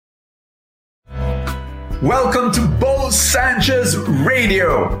Welcome to Bo Sanchez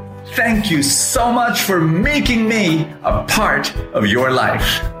Radio. Thank you so much for making me a part of your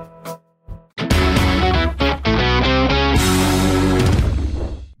life.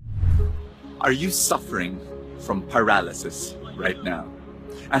 Are you suffering from paralysis right now?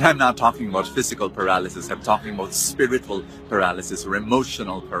 And I'm not talking about physical paralysis. I'm talking about spiritual paralysis or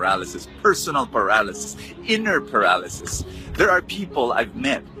emotional paralysis, personal paralysis, inner paralysis. There are people I've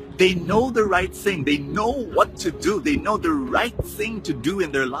met. They know the right thing. They know what to do. They know the right thing to do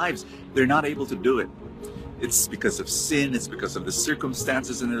in their lives. They're not able to do it. It's because of sin. It's because of the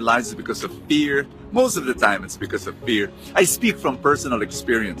circumstances in their lives. It's because of fear. Most of the time, it's because of fear. I speak from personal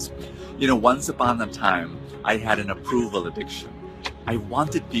experience. You know, once upon a time, I had an approval addiction. I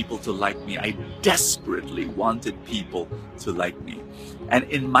wanted people to like me. I desperately wanted people to like me. And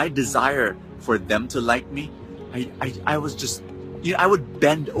in my desire for them to like me, I was just, you know, I would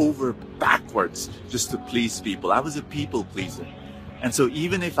bend over backwards just to please people. I was a people pleaser. And so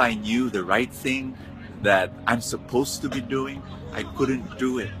even if I knew the right thing that I'm supposed to be doing, I couldn't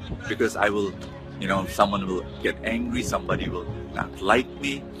do it because I will, you know, someone will get angry, somebody will not like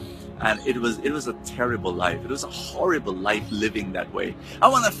me. And it was a terrible life. It was a horrible life living that way. I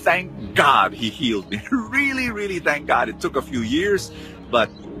want to thank God He healed me. Really, really thank God. It took a few years, but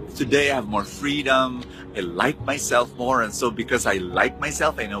today I have more freedom. I like myself more. And so because I like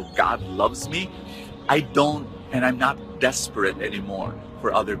myself, I know God loves me. And I'm not desperate anymore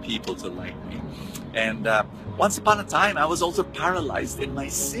for other people to like me. And once upon a time, I was also paralyzed in my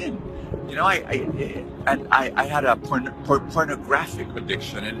sin. You know, I had a pornographic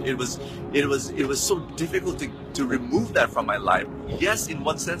addiction, and it was so difficult to remove that from my life. Yes, in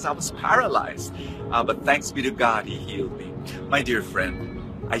one sense, I was paralyzed, but thanks be to God, He healed me. My dear friend,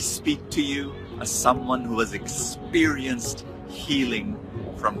 I speak to you as someone who has experienced healing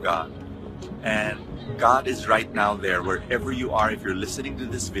from God, and God is right now there, wherever you are. If you're listening to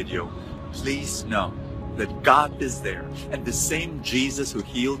this video, please know that God is there, and the same Jesus who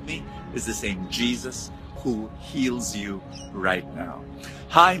healed me is the same Jesus who heals you right now.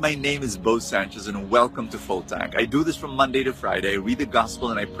 Hi, my name is Bo Sanchez, and welcome to Full Tank. I do this from Monday to Friday. I read the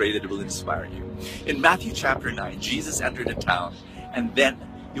gospel and I pray that it will inspire you. In Matthew chapter 9, Jesus entered a town, and then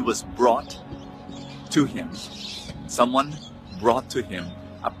He was brought to Him. Someone brought to Him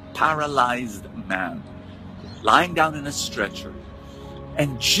a paralyzed man lying down in a stretcher.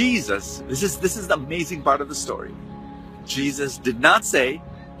 And Jesus, this is the amazing part of the story. Jesus did not say,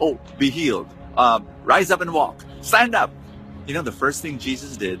 "Oh, be healed, rise up and walk, stand up." You know, the first thing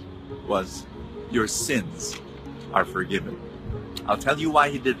Jesus did was, "Your sins are forgiven." I'll tell you why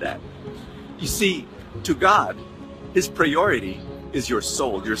He did that. You see, to God, His priority is your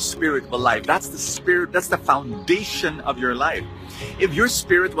soul, your spiritual life. That's the spirit, that's the foundation of your life. If your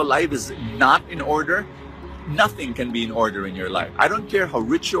spiritual life is not in order, nothing can be in order in your life. I don't care how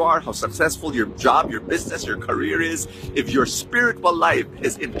rich you are, how successful your job, your business, your career is. If your spiritual life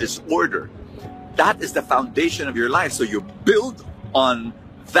is in disorder, that is the foundation of your life. So you build on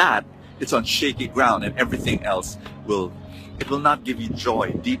that, it's on shaky ground, and everything else will not give you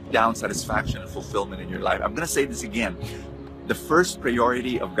joy, deep down satisfaction and fulfillment in your life. I'm going to say this again. The first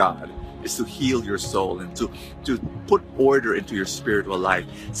priority of God is to heal your soul and to put order into your spiritual life,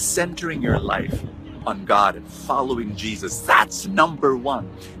 centering your life on God and following Jesus. That's number one.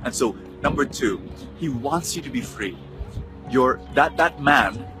 And so number two, He wants you to be free. That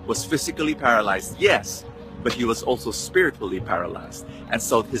man was physically paralyzed, yes, but he was also spiritually paralyzed. And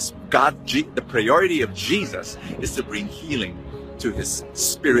so the priority of Jesus is to bring healing to his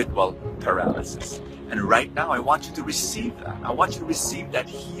spiritual paralysis. And right now, I want you to receive that. I want you to receive that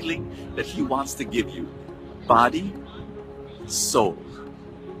healing that He wants to give you. Body, soul,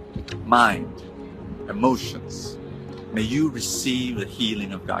 mind, emotions. May you receive the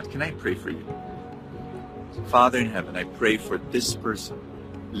healing of God. Can I pray for you? Father in heaven, I pray for this person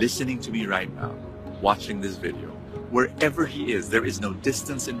listening to me right now, watching this video. Wherever he is, there is no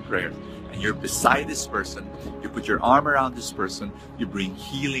distance in prayer. And you're beside this person. You put your arm around this person. You bring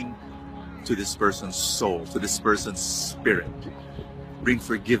healing to this person's soul, to this person's spirit. Bring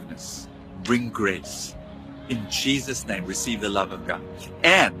forgiveness. Bring grace. In Jesus' name, receive the love of God.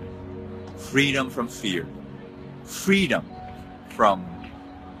 And freedom from fear. Freedom from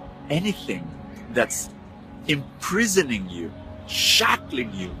anything that's imprisoning you,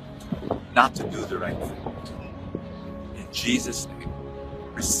 shackling you, not to do the right thing. In Jesus' name,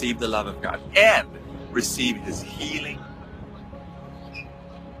 receive the love of God and receive His healing.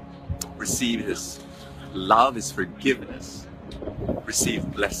 Receive His love, His forgiveness. Receive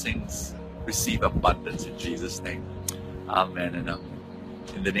blessings. Receive abundance in Jesus' name. Amen and amen.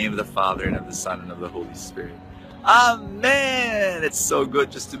 In the name of the Father, and of the Son, and of the Holy Spirit. Amen! It's so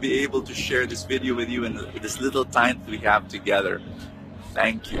good just to be able to share this video with you in this little time that we have together.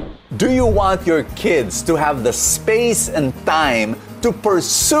 Thank you. Do you want your kids to have the space and time to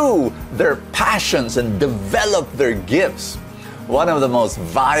pursue their passions and develop their gifts? One of the most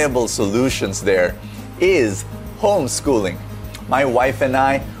viable solutions there is homeschooling. My wife and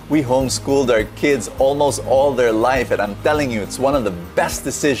I, we homeschooled our kids almost all their life, and I'm telling you, it's one of the best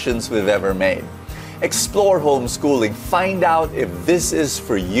decisions we've ever made. Explore homeschooling. Find out if this is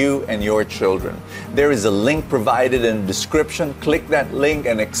for you and your children. There is a link provided in the description. Click that link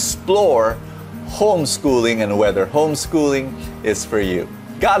and explore homeschooling and whether homeschooling is for you.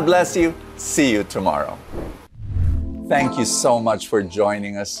 God bless you. See you tomorrow. Thank you so much for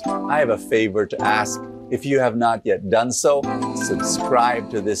joining us. I have a favor to ask. If you have not yet done so,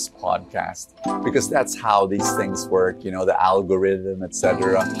 subscribe to this podcast, because that's how these things work, you know, the algorithm,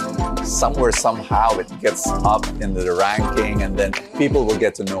 etc. Somewhere, somehow, it gets up into the ranking, and then people will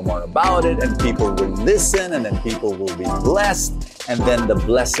get to know more about it, and people will listen, and then people will be blessed, and then the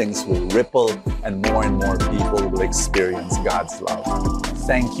blessings will ripple, and more people will experience God's love.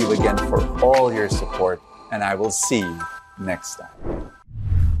 Thank you again for all your support, and I will see you next time.